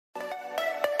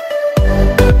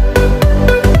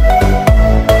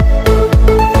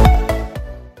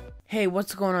Hey,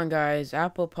 what's going on, guys?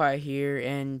 ApplePi here,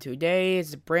 and today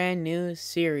is a brand new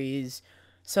series.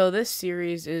 So this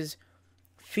series is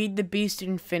Feed the Beast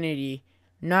Infinity,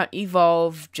 not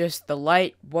Evolve, just the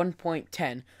Lite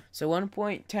 1.10. So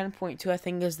 1.10.2 I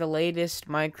think is the latest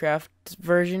Minecraft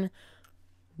version,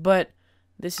 but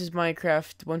this is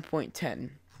Minecraft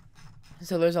 1.10.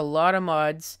 So there's a lot of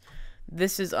mods.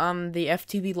 This is on the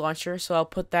FTB launcher, so I'll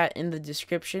put that in the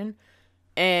description.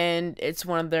 And it's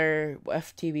one of their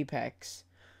FTB packs.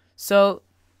 So,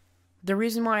 the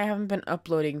reason why I haven't been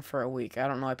uploading for a week, I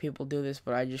don't know why people do this,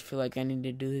 but I just feel like I need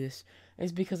to do this,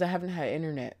 is because I haven't had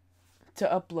internet to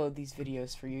upload these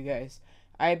videos for you guys.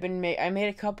 I made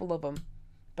a couple of them,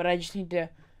 but I just need to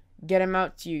get them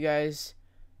out to you guys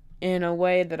in a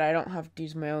way that I don't have to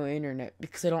use my own internet,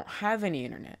 because I don't have any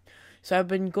internet. So I've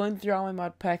been going through all my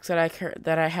mod packs that I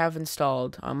have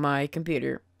installed on my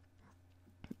computer,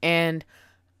 and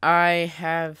I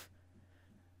have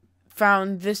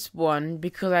found this one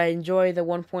because I enjoy the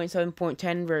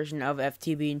 1.7.10 version of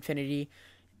FTB Infinity,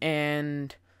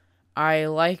 and I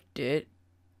liked it.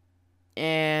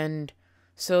 And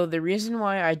so the reason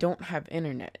why I don't have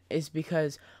internet is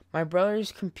because my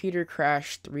brother's computer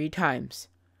crashed 3 times.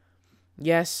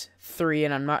 Yes, 3,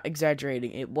 and I'm not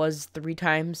exaggerating. It was 3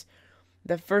 times.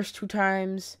 The first 2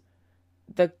 times,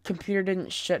 the computer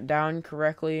didn't shut down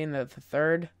correctly, and the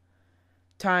third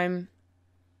time,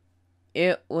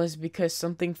 it was because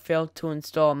something failed to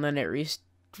install, and then it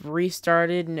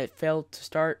restarted and it failed to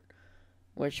start,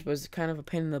 which was kind of a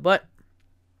pain in the butt.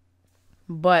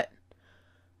 But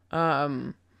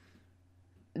that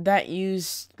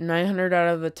used 900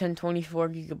 out of the 1024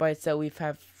 gigabytes that we've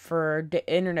had for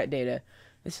internet data.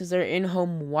 This is their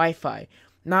in-home Wi-Fi,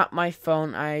 not my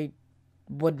phone. I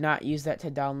would not use that to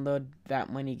download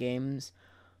that many games,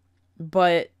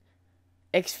 but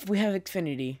we have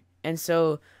Xfinity, and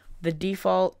so the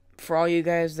default for all you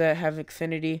guys that have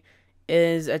Xfinity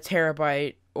is a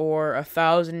terabyte or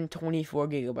 1,024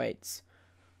 gigabytes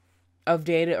of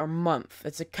data a month.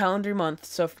 It's a calendar month,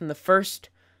 so from the 1st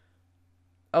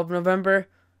of November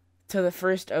to the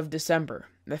 1st of December.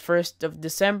 The 1st of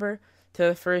December to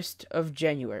the 1st of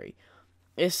January.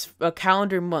 It's a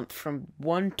calendar month from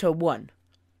 1 to 1.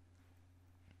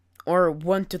 Or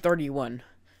 1 to 31.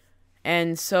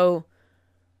 And so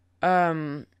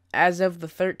as of the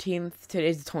 13th,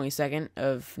 today's the 22nd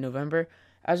of November,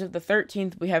 as of the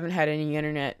 13th, we haven't had any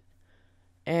internet,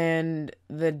 and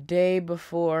the day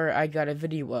before, I got a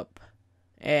video up,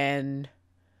 and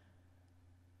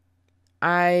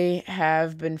I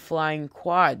have been flying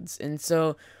quads, and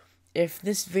so, if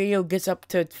this video gets up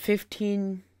to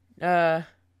 15, if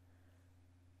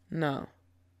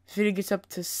video gets up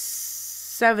to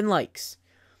 7 likes,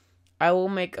 I will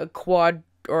make a quad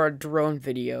or a drone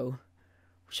video,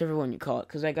 whichever one you call it,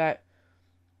 because I got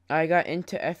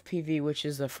into FPV, which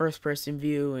is the first person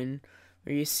view, and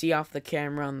where you see off the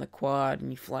camera on the quad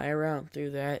and you fly around through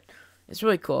that. It's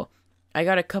really cool. I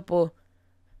got a couple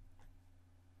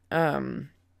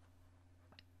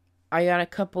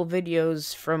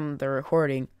videos from the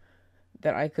recording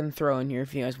that I can throw in here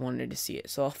if you guys wanted to see it.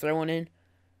 So I'll throw one in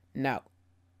now.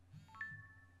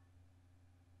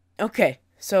 Okay,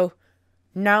 so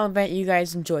now that you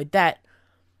guys enjoyed that,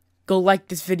 go like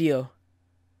this video,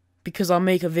 because I'll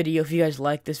make a video if you guys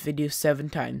like this video 7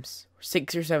 times, or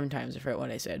 6 or 7 times, I forget what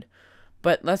I said.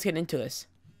 But let's get into this.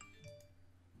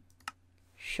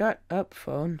 Shut up,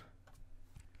 phone.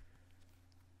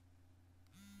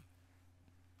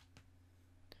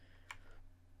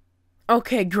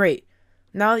 Okay, great.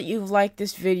 Now that you've liked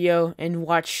this video and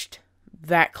watched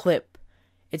that clip,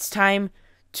 it's time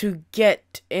to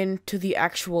get into the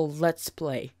actual Let's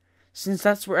Play, since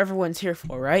that's what everyone's here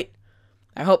for, right?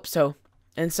 I hope so.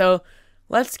 And so,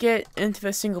 let's get into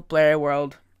the single player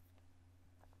world.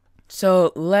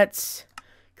 So, let's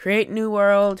create new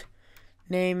world,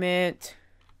 name it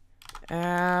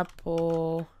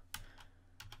ApplePi's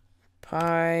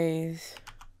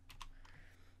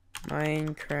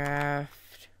Minecraft.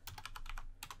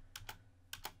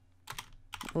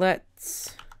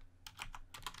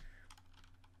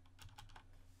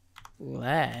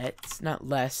 Not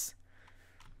less,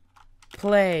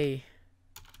 play.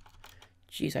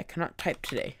 Jeez, I cannot type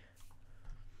today.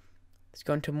 Let's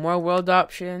go into more world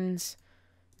options.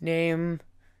 Name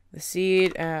the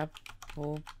seed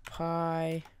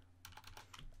ApplePi.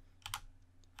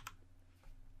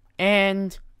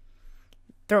 And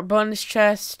throw bonus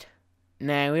chest.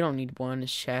 Nah, we don't need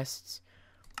bonus chests.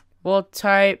 We'll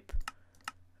type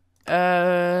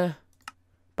biomes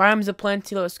of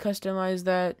plenty. Let's customize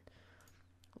that.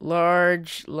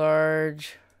 Large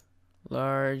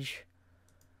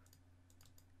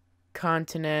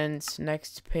continents,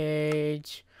 next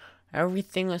page.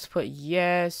 Everything, let's put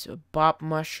yes. Bop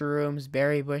mushrooms,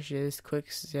 berry bushes,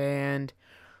 quicksand,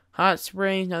 hot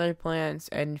springs, nether plants,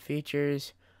 end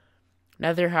features,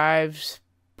 nether hives,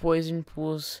 poison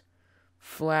pools,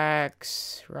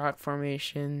 flax, rock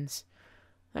formations.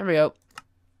 There we go.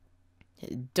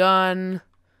 Done.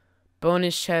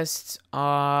 Bonus chests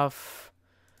off.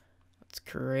 Let's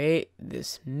create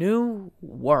this new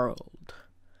world.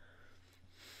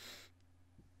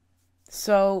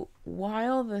 So,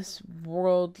 while this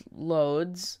world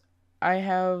loads, I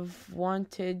have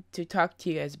wanted to talk to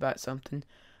you guys about something.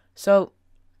 So,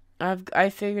 I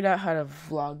figured out how to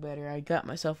vlog better. I got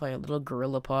myself like a little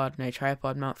gorilla pod and a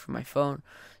tripod mount for my phone.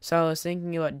 So I was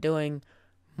thinking about doing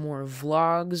more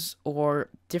vlogs or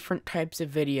different types of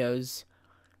videos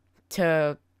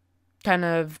to kind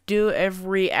of do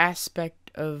every aspect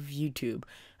of YouTube.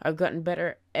 I've gotten better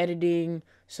at editing,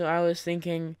 so I was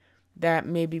thinking that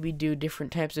maybe we do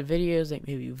different types of videos, like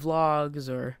maybe vlogs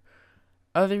or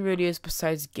other videos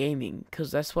besides gaming,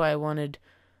 because that's why I wanted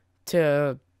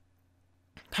to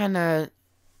kind of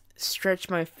stretch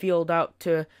my field out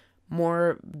to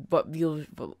more what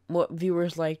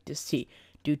viewers like to see.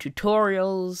 Do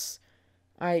tutorials.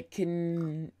 I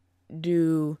can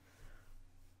do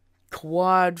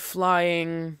quad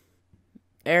flying,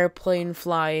 airplane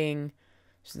flying,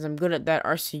 since I'm good at that,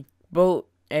 RC boat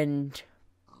and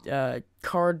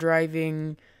car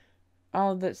driving,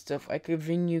 all that stuff. I could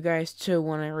bring you guys to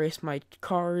when I race my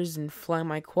cars and fly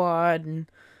my quad and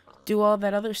do all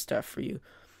that other stuff for you.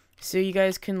 So you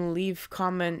guys can leave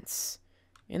comments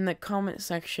in the comment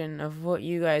section of what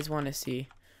you guys want to see.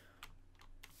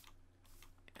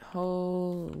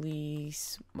 Holy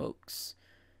smokes.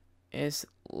 It's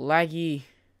laggy.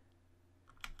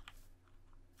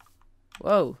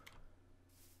 Whoa.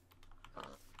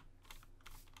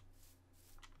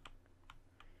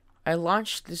 I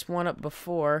launched this one up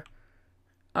before.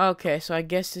 Okay, so I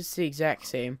guess it's the exact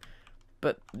same.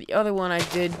 But the other one I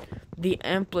did, the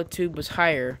amplitude was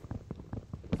higher.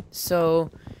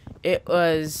 So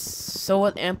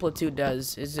what amplitude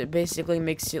does is it basically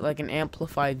makes it like an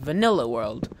amplified vanilla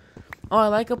world. Oh, I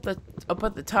like up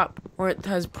at the top where it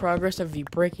has progress of you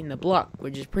breaking the block,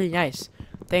 which is pretty nice.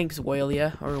 Thanks,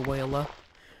 Walia, or Wayla,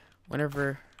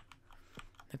 whatever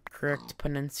the correct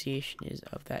pronunciation is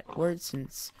of that word,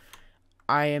 since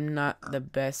I am not the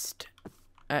best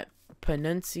at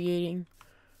pronunciating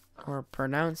or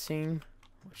pronouncing,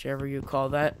 whichever you call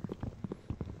that.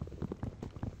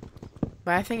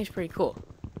 But I think it's pretty cool.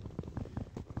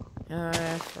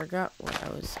 I forgot what I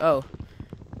was... Oh,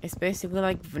 it's basically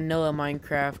like vanilla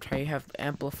Minecraft, how you have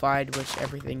amplified, which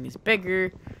everything is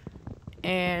bigger,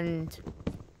 and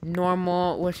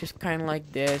normal, which is kind of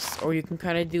like this, or you can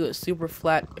kind of do it super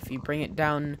flat if you bring it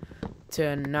down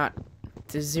to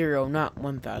 0, not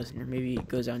 1000, or maybe it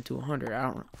goes down to 100.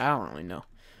 I don't really know.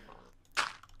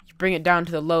 You bring it down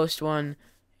to the lowest one,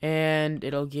 and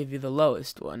it'll give you the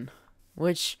lowest one,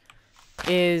 which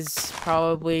is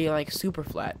probably like super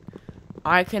flat.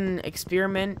 I can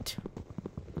experiment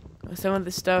with some of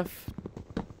the stuff,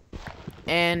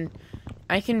 and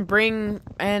I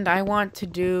want to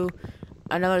do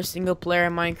another single player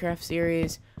Minecraft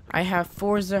series. I have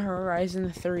Forza Horizon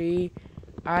 3,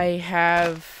 I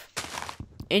have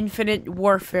Infinite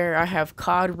Warfare, I have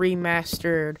COD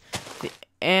Remastered,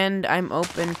 and I'm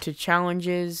open to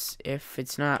challenges if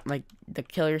it's not like the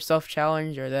kill yourself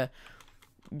challenge or the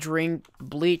drink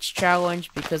bleach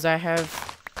challenge, because I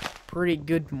have pretty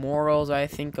good morals. I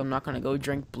think I'm not gonna go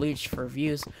drink bleach for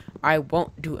views. I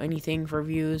won't do anything for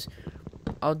views.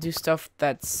 I'll do stuff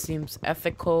that seems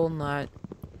ethical, not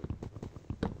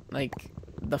like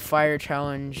the fire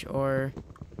challenge or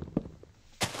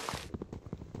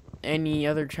any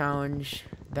other challenge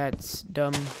that's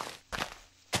dumb.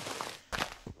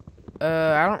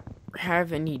 I don't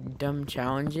have any dumb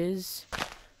challenges.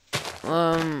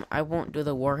 I won't do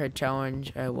the Warhead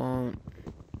challenge. I won't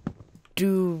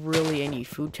do really any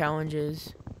food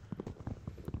challenges.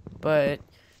 But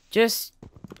just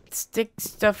stick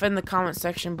stuff in the comment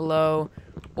section below,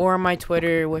 or my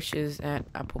Twitter, which is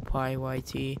at ApplePi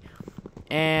YT,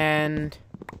 and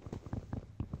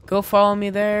go follow me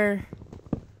there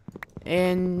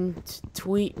and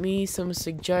tweet me some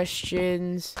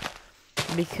suggestions,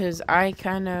 because I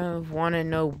kind of want to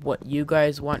know what you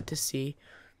guys want to see,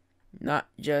 not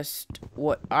just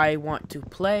what I want to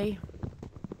play.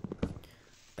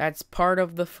 That's part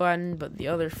of the fun, but the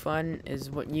other fun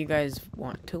is what you guys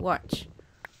want to watch,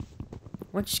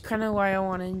 which is kind of why I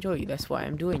want to enjoy you. That's why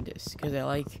I'm doing this, because I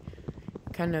like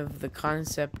kind of the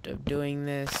concept of doing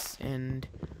this, and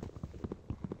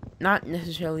not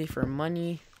necessarily for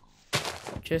money,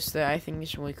 Just that I think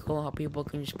it's really cool how people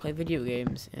can just play video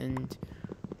games and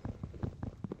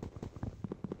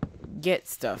get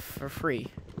stuff for free.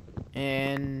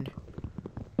 And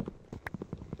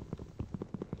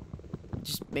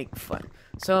just make fun.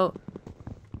 So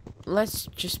let's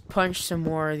just punch some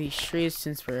more of these trees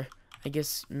since we're, I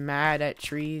guess, mad at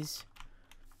trees.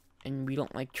 And we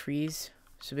don't like trees.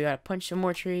 So we gotta punch some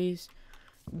more trees.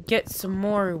 Get some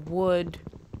more wood.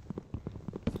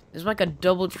 There's like a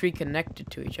double tree connected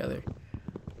to each other.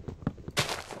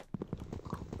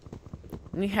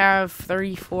 We have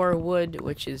 34 wood,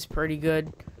 which is pretty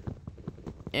good.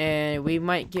 And we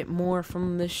might get more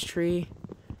from this tree.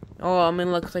 Oh, I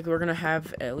mean, looks like we're gonna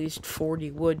have at least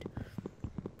 40 wood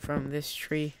from this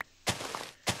tree.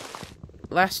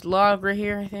 Last log right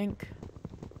here, I think.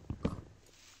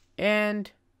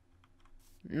 And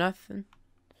nothing.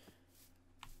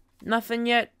 Nothing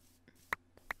yet.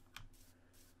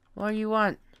 What do you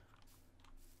want?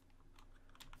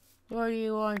 What do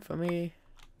you want from me?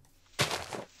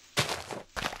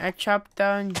 I chopped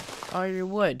down all your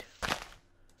wood.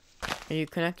 Are you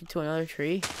connected to another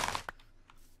tree?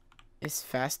 Is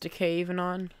Fast Decay even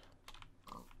on?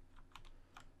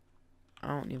 I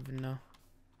don't even know.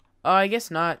 Oh, I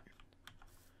guess not.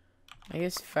 I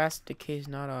guess Fast Decay's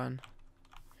not on.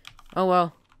 Oh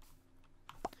well.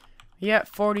 We got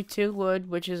 42 wood,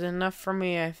 which is enough for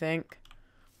me, I think.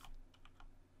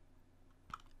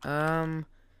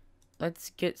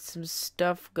 Let's get some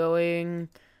stuff going.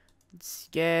 Let's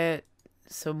get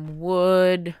some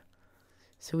wood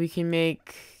so we can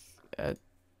make a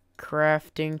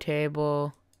crafting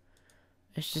table.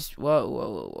 It's just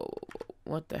whoa.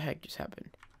 What the heck just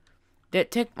happened? Did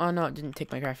it take, oh no, it didn't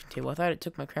take my crafting table. I thought it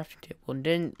took my crafting table and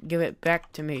didn't give it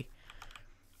back to me.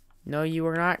 No, you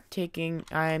are not taking,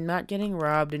 I am not getting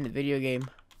robbed in the video game.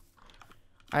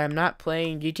 I am not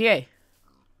playing GTA.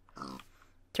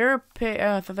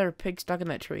 I thought there were pigs stuck in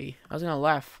that tree. I was gonna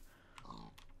laugh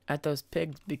at those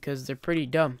pigs because they're pretty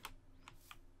dumb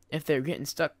if they're getting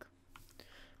stuck.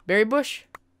 Berry bush?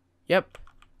 Yep.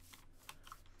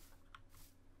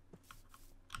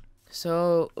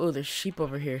 So, oh, there's sheep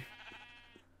over here.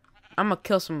 I'm gonna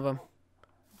kill some of them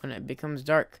when it becomes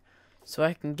dark so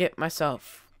I can get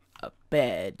myself a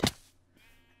bed.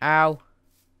 Ow.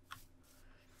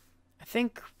 I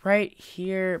think right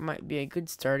here might be a good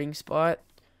starting spot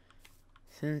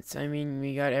since, I mean,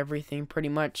 we got everything pretty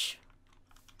much.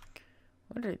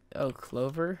 What are, oh,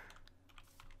 clover.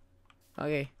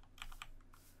 Okay.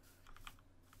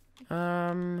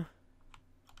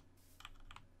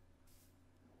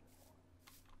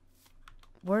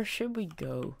 Where should we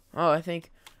go? Oh, I think,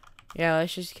 yeah,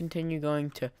 let's just continue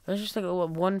going to, let's just look at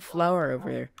one flower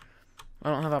over there. I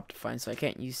don't have Optifine, so I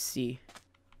can't use C.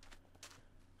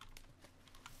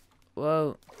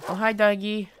 Whoa. Oh, hi,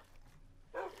 doggy.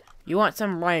 You want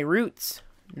some of my roots?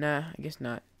 Nah, I guess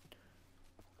not.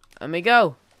 Let me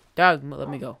go. Dog, let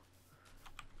me go.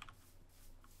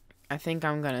 I think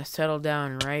I'm gonna settle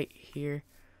down right here.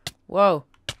 Whoa.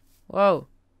 Whoa.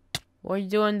 What are you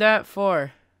doing that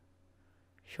for?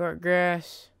 Short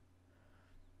grass.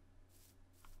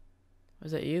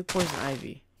 Was that you? Poison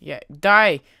ivy. Yeah,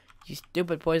 die! You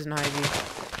stupid poison ivy.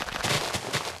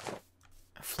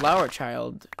 A flower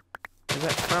child. Is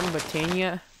that from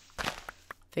Botania? I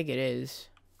think it is.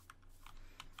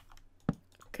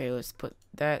 Okay, let's put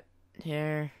that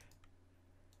here.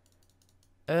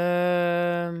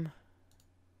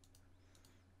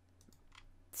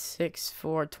 6,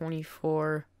 4,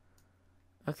 24.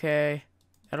 Okay.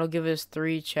 That'll give us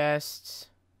 3 chests.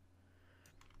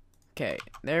 Okay,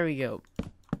 there we go.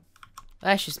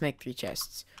 Let's just make 3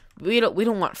 chests. We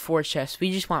don't want 4 chests.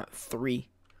 We just want 3.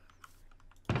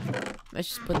 Let's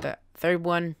just put that third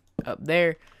one up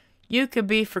there. You could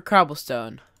be for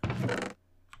cobblestone.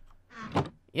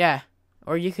 Yeah,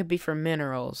 or you could be for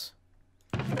minerals.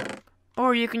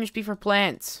 Or you can just be for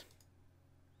plants.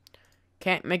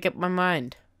 Can't make up my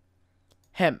mind.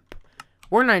 Hemp.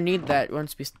 We're gonna need that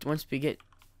once we get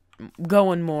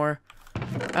going more.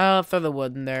 I'll throw the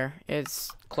wood in there.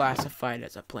 It's classified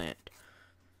as a plant.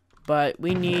 But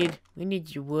we need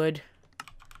your wood.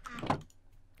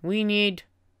 We need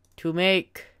to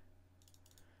make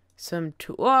some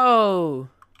whoa!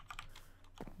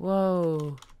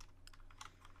 Whoa.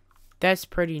 That's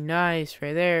pretty nice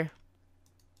right there.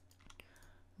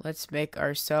 Let's make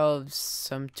ourselves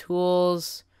some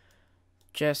tools.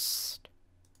 Just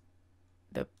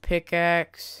the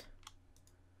pickaxe.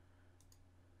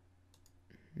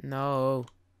 No.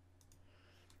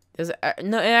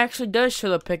 No, it actually does show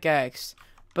the pickaxe,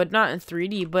 but not in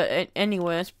 3D. But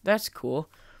anyway, that's cool.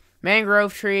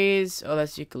 Mangrove trees. Oh,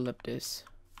 that's eucalyptus.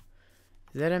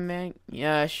 Is that a man?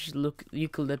 Yeah, look,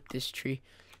 eucalyptus tree.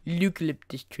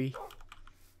 Eucalyptus tree.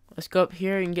 Let's go up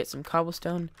here and get some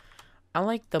cobblestone. I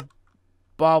like the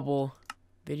bobble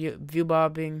view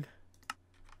bobbing.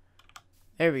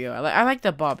 There we go. I like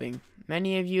the bobbing.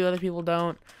 Many of you other people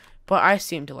don't, but I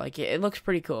seem to like it. It looks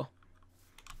pretty cool.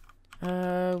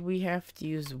 We have to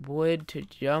use wood to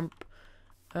jump.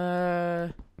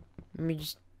 Let me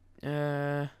just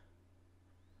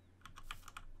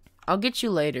I'll get you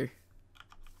later.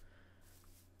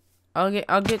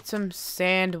 I'll get some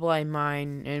sand while I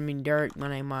mine. I mean dirt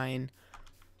when I mine.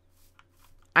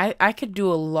 I could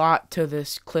do a lot to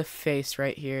this cliff face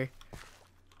right here.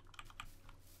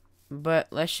 But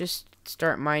let's just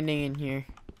start mining in here.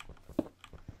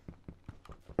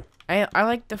 I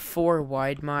like the 4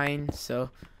 wide mine, so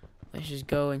let's just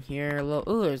go in here a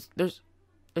little. Ooh, there's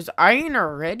iron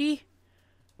already?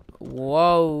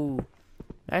 Whoa.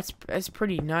 That's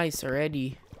pretty nice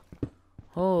already.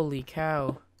 Holy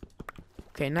cow.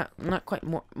 Okay, not quite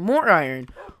more iron.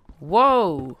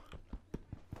 Whoa.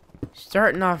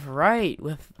 Starting off right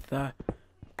with the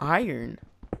iron.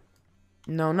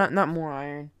 No, not more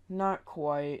iron. Not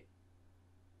quite.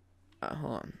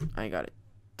 Hold on. I got it.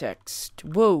 Text.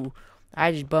 Whoa.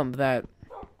 I just bumped that.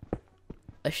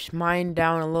 Let's mine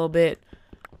down a little bit.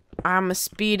 I'ma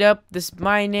speed up this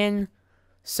mining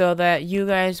so that you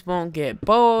guys won't get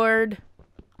bored.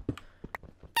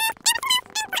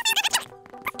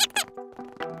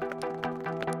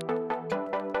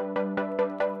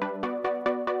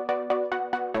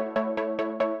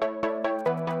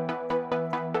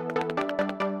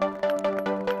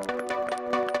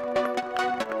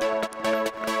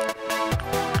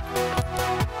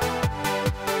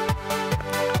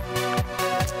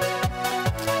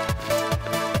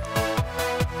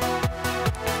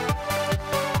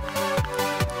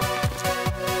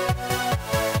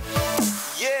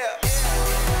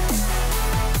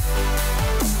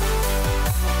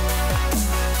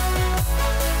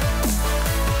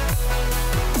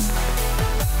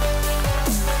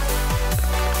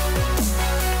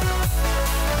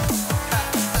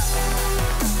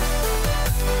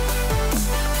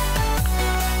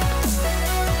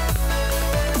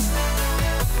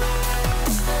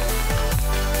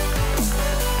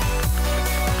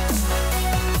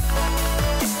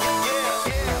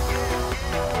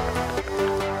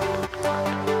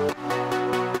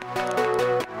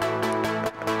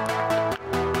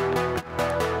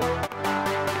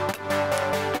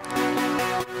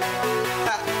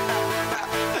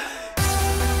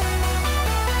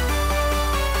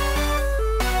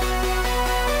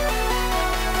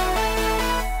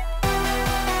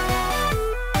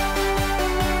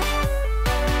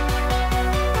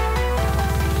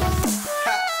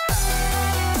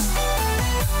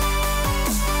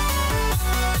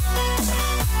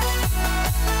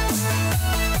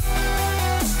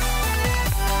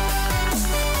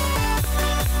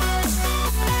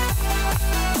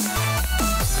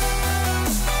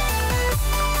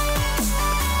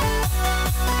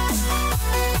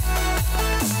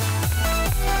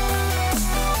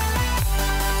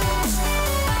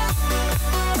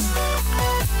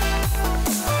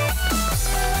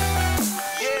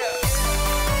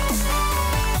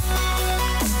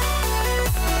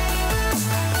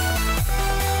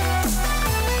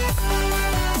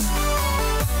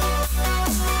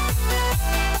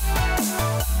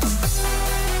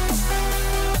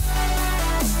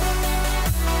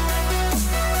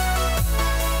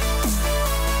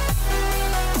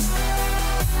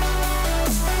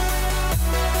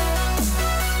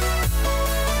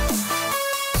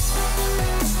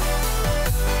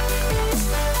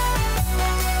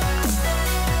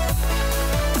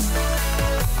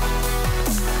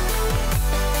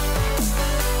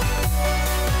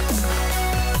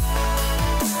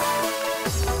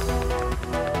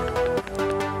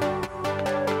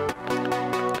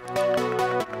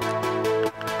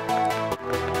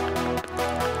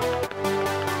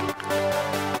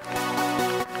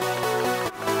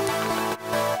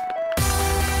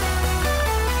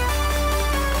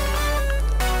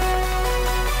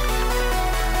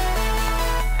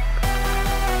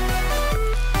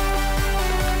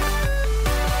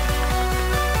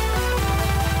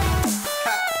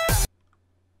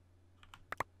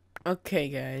 Okay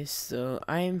guys, so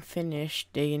I am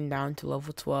finished digging down to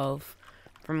level 12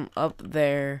 from up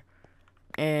there,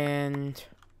 and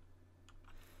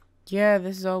yeah,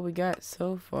 this is all we got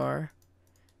so far.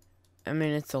 I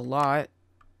mean, it's a lot,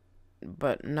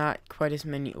 but not quite as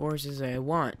many ores as I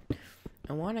want.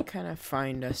 I want to kind of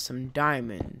find us some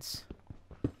diamonds.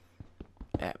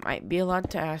 That might be a lot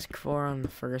to ask for on the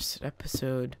first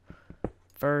episode.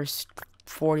 First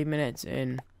 40 minutes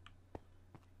in.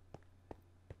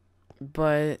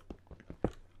 But,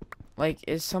 like,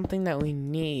 it's something that we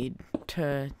need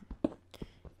to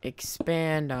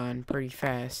expand on pretty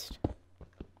fast.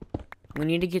 We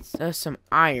need to get us some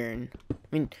iron. I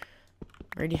mean,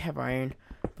 we already have iron,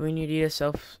 but we need to get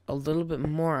ourselves a little bit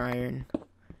more iron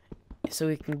so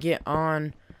we can get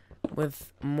on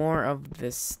with more of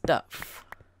this stuff.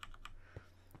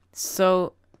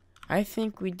 So, I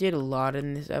think we did a lot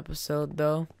in this episode,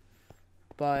 though.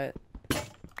 But,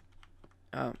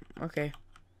 okay.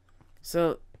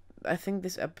 So, I think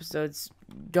this episode's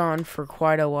gone for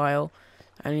quite a while.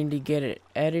 I need to get it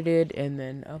edited and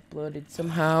then uploaded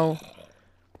somehow.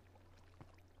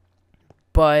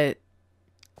 But,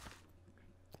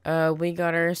 we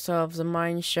got ourselves a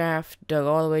mine shaft dug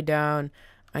all the way down.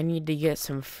 I need to get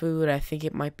some food. I think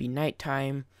it might be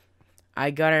nighttime. I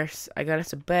got us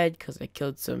a bed because I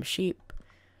killed some sheep.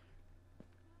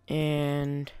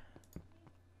 And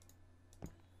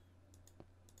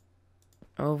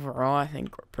overall, I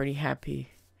think we're pretty happy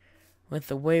with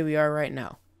the way we are right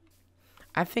now.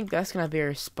 I think that's going to be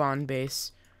our spawn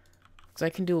base, because I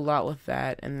can do a lot with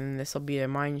that. And then this will be a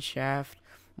mine shaft.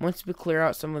 Once we clear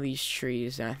out some of these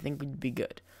trees, and I think we'd be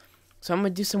good. So I'm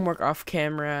going to do some work off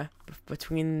camera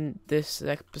between this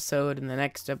episode and the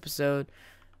next episode.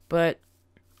 But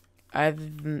other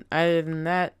than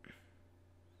that,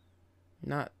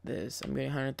 not this. I'm getting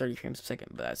 130 frames per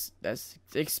second, but that's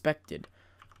expected.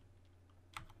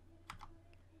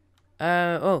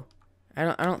 Oh, I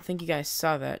don't think you guys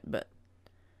saw that, but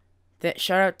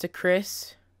shout out to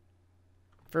Chris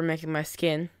for making my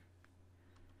skin.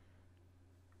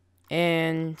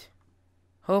 And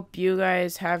hope you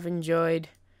guys have enjoyed.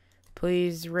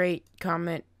 Please rate,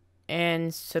 comment,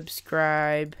 and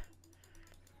subscribe.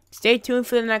 Stay tuned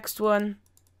for the next one.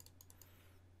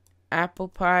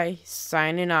 ApplePi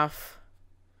signing off.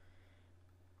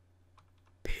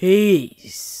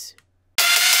 Peace.